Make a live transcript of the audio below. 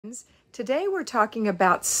friends. Today we're talking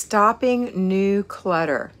about stopping new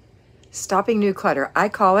clutter. Stopping new clutter. I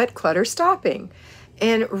call it clutter stopping.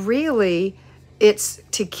 And really, it's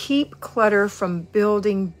to keep clutter from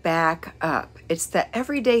building back up. It's the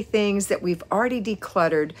everyday things that we've already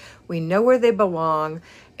decluttered. We know where they belong,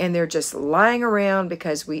 and they're just lying around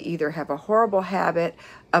because we either have a horrible habit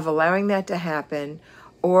of allowing that to happen,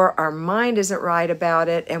 or our mind isn't right about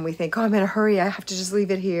it, and we think, oh, I'm in a hurry, I have to just leave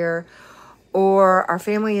it here, or our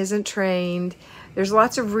family isn't trained. There's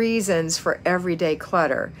lots of reasons for everyday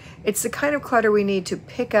clutter. It's the kind of clutter we need to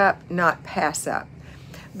pick up, not pass up.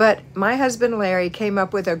 But my husband Larry came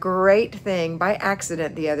up with a great thing by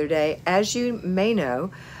accident the other day. As you may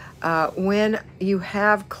know, when you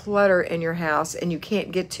have clutter in your house and you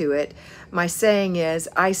can't get to it, my saying is,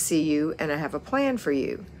 I see you and I have a plan for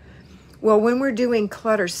you. Well, when we're doing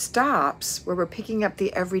clutter stops, where we're picking up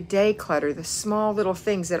the everyday clutter, the small little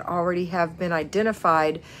things that already have been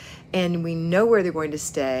identified and we know where they're going to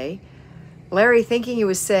stay, Larry, thinking he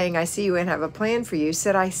was saying, I see you and have a plan for you,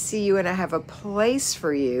 said, I see you and I have a place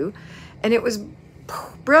for you. And it was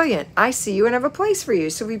brilliant. I see you and have a place for you.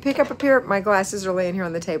 So if you pick up a pair, my glasses are laying here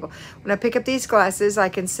on the table. When I pick up these glasses, I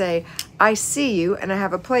can say, I see you and I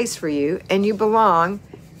have a place for you, and you belong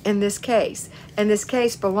in this case. And this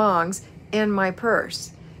case belongs in my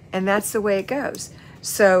purse. And that's the way it goes.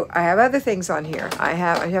 So I have other things on here. I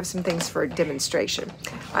have some things for a demonstration.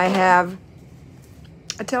 I have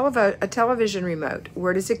a television remote.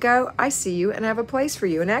 Where does it go? I see you and I have a place for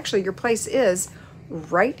you. And actually your place is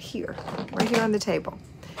right here on the table.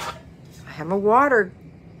 I have a water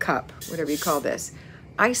cup, whatever you call this.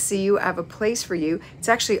 I see you, I have a place for you. It's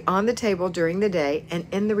actually on the table during the day and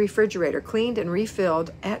in the refrigerator, cleaned and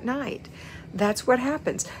refilled at night. That's what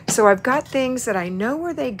happens. So I've got things that I know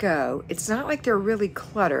where they go. It's not like they're really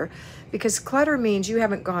clutter, because clutter means you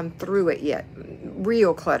haven't gone through it yet.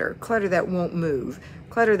 Real clutter, clutter that won't move,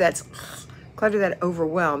 clutter that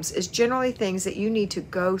overwhelms, is generally things that you need to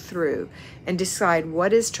go through and decide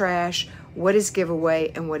what is trash, what is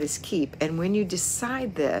giveaway, and what is keep. And when you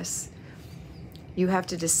decide this, you have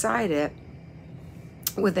to decide it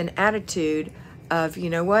with an attitude of, you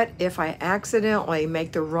know what, if I accidentally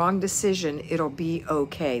make the wrong decision, it'll be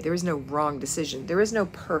okay. There is no wrong decision. There is no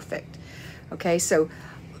perfect. Okay, so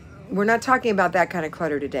we're not talking about that kind of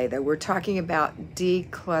clutter today, though. We're talking about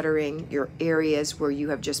decluttering your areas where you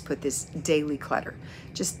have just put this daily clutter,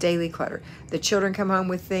 just daily clutter. The children come home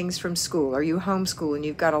with things from school, or you homeschool and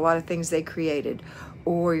you've got a lot of things they created,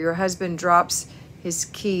 or your husband drops his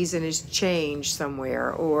keys and his change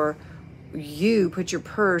somewhere, or you put your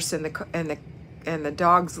purse and the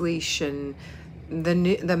dog's leash and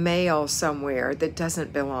the mail somewhere that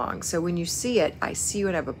doesn't belong. So when you see it, I see you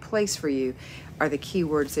and have a place for you, are the key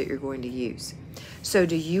words that you're going to use. So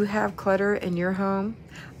do you have clutter in your home?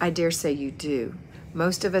 I dare say you do.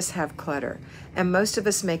 Most of us have clutter, and most of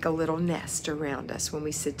us make a little nest around us when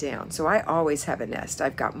we sit down. So I always have a nest.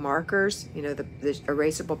 I've got markers, you know, the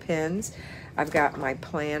erasable pens. I've got my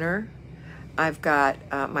planner. I've got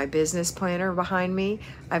my business planner behind me.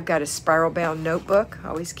 I've got a spiral bound notebook. I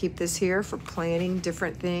always keep this here for planning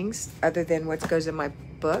different things other than what goes in my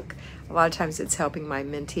book. A lot of times it's helping my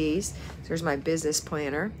mentees. There's my business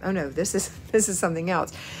planner. Oh no, this is something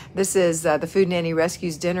else. This is the Food Nanny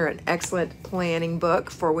Rescues Dinner, an excellent planning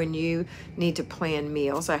book for when you need to plan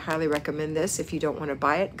meals. I highly recommend this. If you don't want to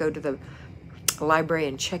buy it, go to the library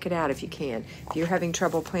and check it out if you can. If you're having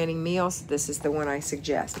trouble planning meals, this is the one I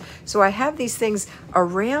suggest. So I have these things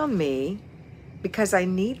around me because I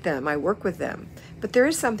need them. I work with them. But there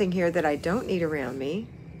is something here that I don't need around me.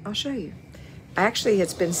 I'll show you. Actually,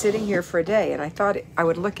 it's been sitting here for a day, and I thought I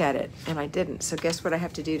would look at it, and I didn't. So guess what I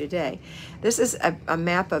have to do today? This is a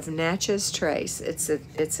map of Natchez Trace. It's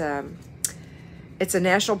a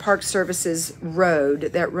National Park Services road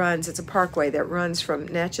that runs. It's a parkway that runs from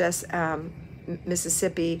Natchez,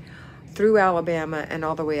 Mississippi, through Alabama, and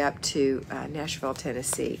all the way up to Nashville,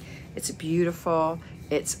 Tennessee. It's beautiful.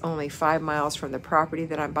 It's only 5 miles from the property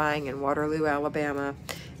that I'm buying in Waterloo, Alabama,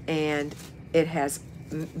 and it has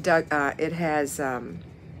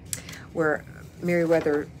where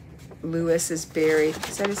Meriwether Lewis is buried.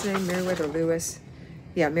 Is that his name, Meriwether Lewis?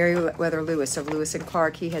 Yeah, Meriwether Lewis of Lewis and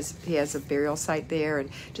Clark. He has a burial site there, and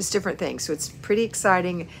just different things. So it's pretty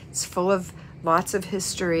exciting. It's full of lots of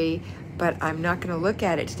history, but I'm not going to look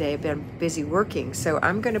at it today. I've been busy working, so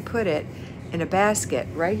I'm going to put it in a basket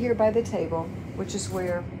right here by the table, which is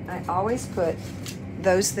where I always put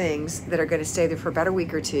those things that are going to stay there for about a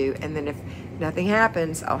week or two, and then if nothing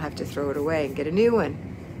happens, I'll have to throw it away and get a new one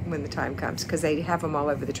when the time comes, because they have them all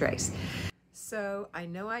over the trace. So I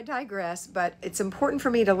know I digress, but it's important for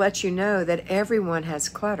me to let you know that everyone has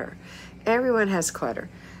clutter. Everyone has clutter.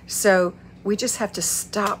 So we just have to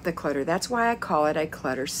stop the clutter. That's why I call it a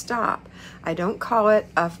clutter stop. I don't call it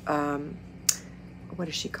a, what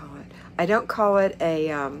does she call it? I don't call it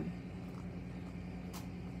a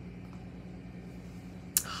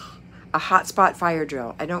hotspot fire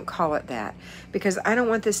drill. I don't call it that because I don't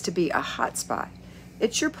want this to be a hotspot.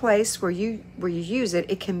 It's your place where you use it.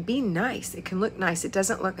 It can be nice. It can look nice. It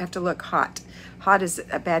doesn't have to look hot. Hot is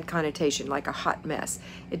a bad connotation, like a hot mess.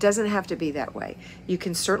 It doesn't have to be that way. You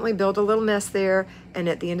can certainly build a little nest there and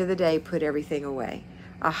at the end of the day put everything away.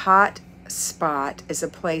 A hot spot is a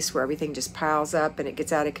place where everything just piles up and it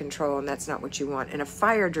gets out of control, and that's not what you want. And a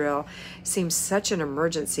fire drill seems such an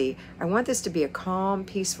emergency. I want this to be a calm,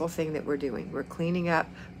 peaceful thing that we're doing. We're cleaning up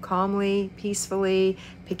calmly, peacefully,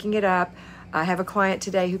 picking it up. I have a client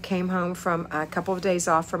today who came home from a couple of days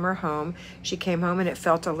off from her home. She came home and it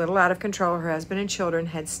felt a little out of control. Her husband and children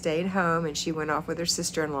had stayed home and she went off with her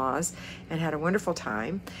sister-in-laws and had a wonderful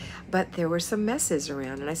time. But there were some messes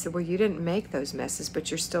around. And I said, well, you didn't make those messes,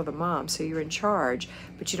 but you're still the mom, so you're in charge,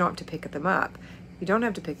 but you don't have to pick them up. You don't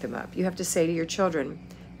have to pick them up. You have to say to your children,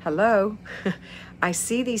 hello, I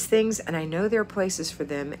see these things and I know there are places for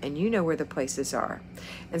them and you know where the places are.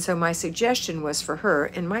 And so my suggestion was for her,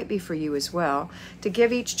 and might be for you as well, to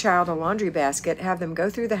give each child a laundry basket, have them go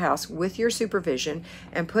through the house with your supervision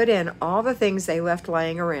and put in all the things they left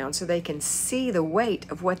lying around so they can see the weight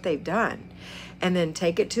of what they've done. And then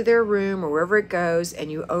take it to their room or wherever it goes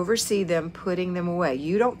and you oversee them putting them away.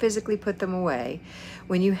 You don't physically put them away.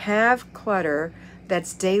 When you have clutter,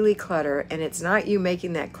 that's daily clutter, and it's not you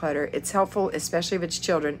making that clutter. It's helpful, especially if it's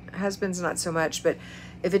children. Husbands, not so much, but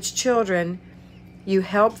if it's children, you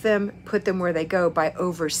help them put them where they go by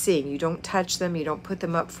overseeing. You don't touch them, you don't put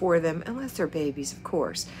them up for them, unless they're babies, of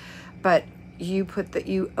course. But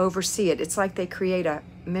you oversee it. It's like they create a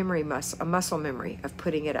muscle memory of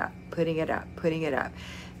putting it up, putting it up, putting it up.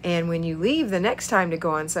 And when you leave the next time to go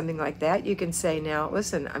on something like that, you can say, now,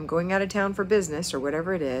 listen, I'm going out of town for business or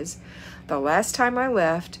whatever it is. The last time I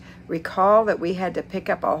left, recall that we had to pick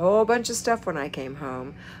up a whole bunch of stuff when I came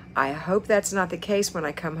home. I hope that's not the case when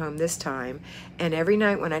I come home this time. And every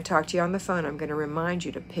night when I talk to you on the phone, I'm going to remind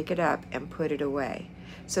you to pick it up and put it away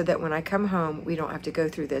so that when I come home, we don't have to go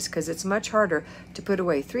through this, because it's much harder to put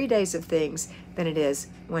away 3 days of things than it is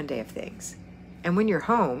 1 day of things. And when you're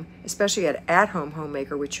home, especially an at-home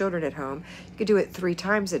homemaker with children at home, you can do it 3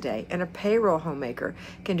 times a day. And a payroll homemaker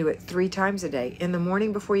can do it 3 times a day. In the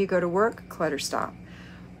morning before you go to work, clutter stop.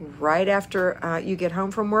 Right after you get home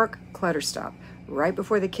from work, clutter stop. Right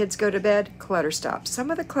before the kids go to bed, clutter stop. Some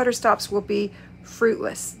of the clutter stops will be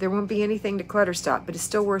fruitless. There won't be anything to clutter stop, but it's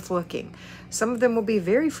still worth looking. Some of them will be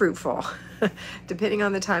very fruitful, depending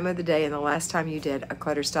on the time of the day and the last time you did a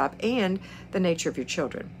clutter stop and the nature of your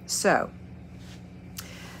children. So,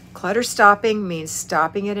 clutter stopping means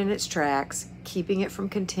stopping it in its tracks, keeping it from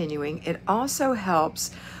continuing. It also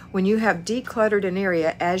helps when you have decluttered an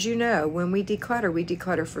area. As you know, when we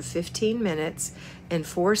declutter for 15 minutes in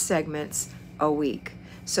 4 segments a week.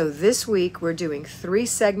 So this week we're doing 3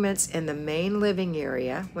 segments in the main living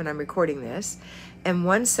area when I'm recording this, and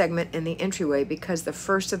 1 segment in the entryway because the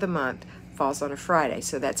first of the month falls on a Friday.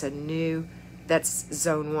 So that's that's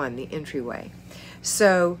zone 1, the entryway.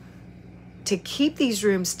 So to keep these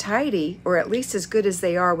rooms tidy, or at least as good as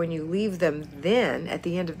they are when you leave them then at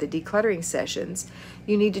the end of the decluttering sessions,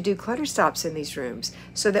 you need to do clutter stops in these rooms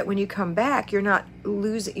so that when you come back, you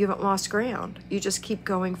haven't lost ground. You just keep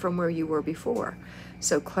going from where you were before.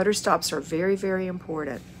 So clutter stops are very, very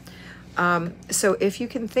important. So if you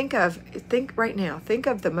can think right now, think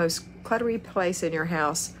of the most cluttery place in your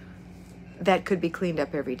house that could be cleaned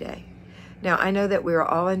up every day. Now, I know that we're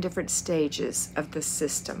all in different stages of the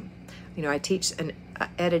system. You know, I teach an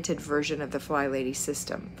edited version of the Flylady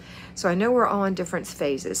system. So I know we're all in different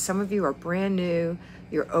phases. Some of you are brand new,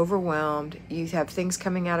 you're overwhelmed, you have things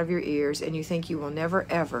coming out of your ears, and you think you will never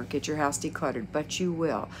ever get your house decluttered, but you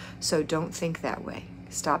will. So don't think that way.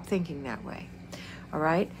 Stop thinking that way. All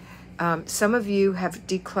right? Some of you have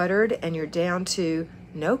decluttered and you're down to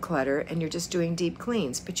no clutter and you're just doing deep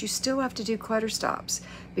cleans, but you still have to do clutter stops,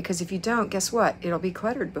 because if you don't, guess what? It'll be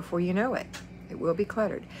cluttered before you know it. It will be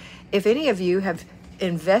cluttered. If any of you have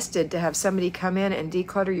invested to have somebody come in and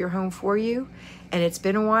declutter your home for you, and it's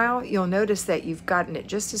been a while, you'll notice that you've gotten it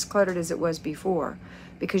just as cluttered as it was before,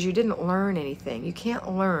 because you didn't learn anything. You can't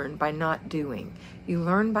learn by not doing. You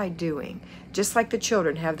learn by doing. Just like the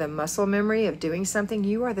children have the muscle memory of doing something,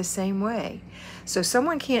 you are the same way. So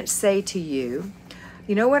someone can't say to you,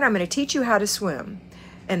 you know what, I'm going to teach you how to swim,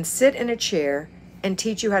 and sit in a chair and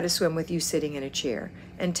teach you how to swim with you sitting in a chair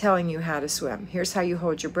and telling you how to swim. Here's how you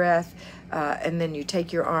hold your breath, and then you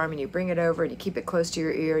take your arm and you bring it over and you keep it close to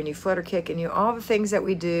your ear and you flutter kick and you all the things that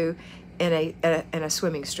we do in a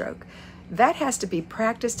swimming stroke. That has to be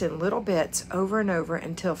practiced in little bits over and over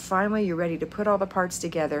until finally you're ready to put all the parts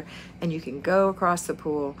together and you can go across the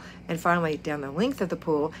pool and finally down the length of the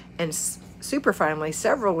pool and super finally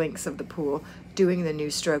several lengths of the pool doing the new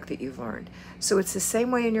stroke that you've learned. So it's the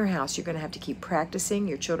same way in your house. You're going to have to keep practicing.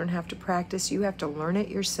 Your children have to practice. You have to learn it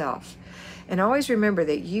yourself. And always remember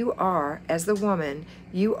that you are, as the woman,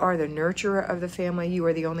 you are the nurturer of the family. You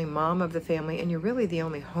are the only mom of the family, and you're really the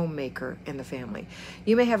only homemaker in the family.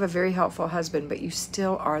 You may have a very helpful husband, but you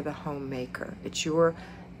still are the homemaker. It's your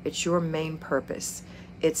main purpose.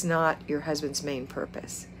 It's not your husband's main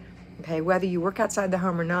purpose. Okay, whether you work outside the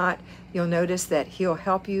home or not, you'll notice that he'll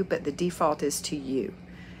help you, but the default is to you.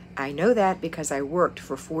 I know that because I worked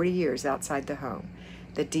for 40 years outside the home.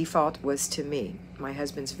 The default was to me. My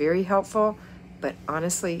husband's very helpful, but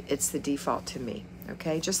honestly, it's the default to me.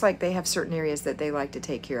 Okay, just like they have certain areas that they like to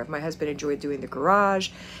take care of. My husband enjoyed doing the garage.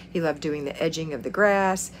 He loved doing the edging of the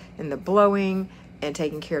grass and the blowing and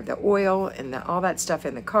taking care of the oil and all that stuff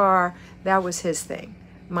in the car. That was his thing.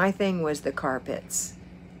 My thing was the carpets,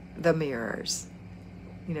 the mirrors,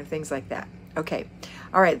 things like that. Okay,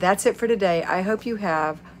 all right, that's it for today. I hope you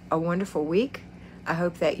have a wonderful week. I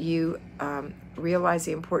hope that you realize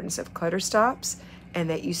the importance of clutter stops and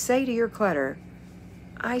that you say to your clutter,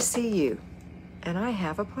 I see you and I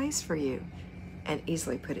have a place for you, and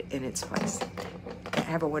easily put it in its place.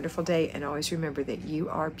 Have a wonderful day, and always remember that you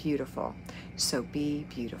are beautiful. So be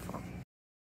beautiful.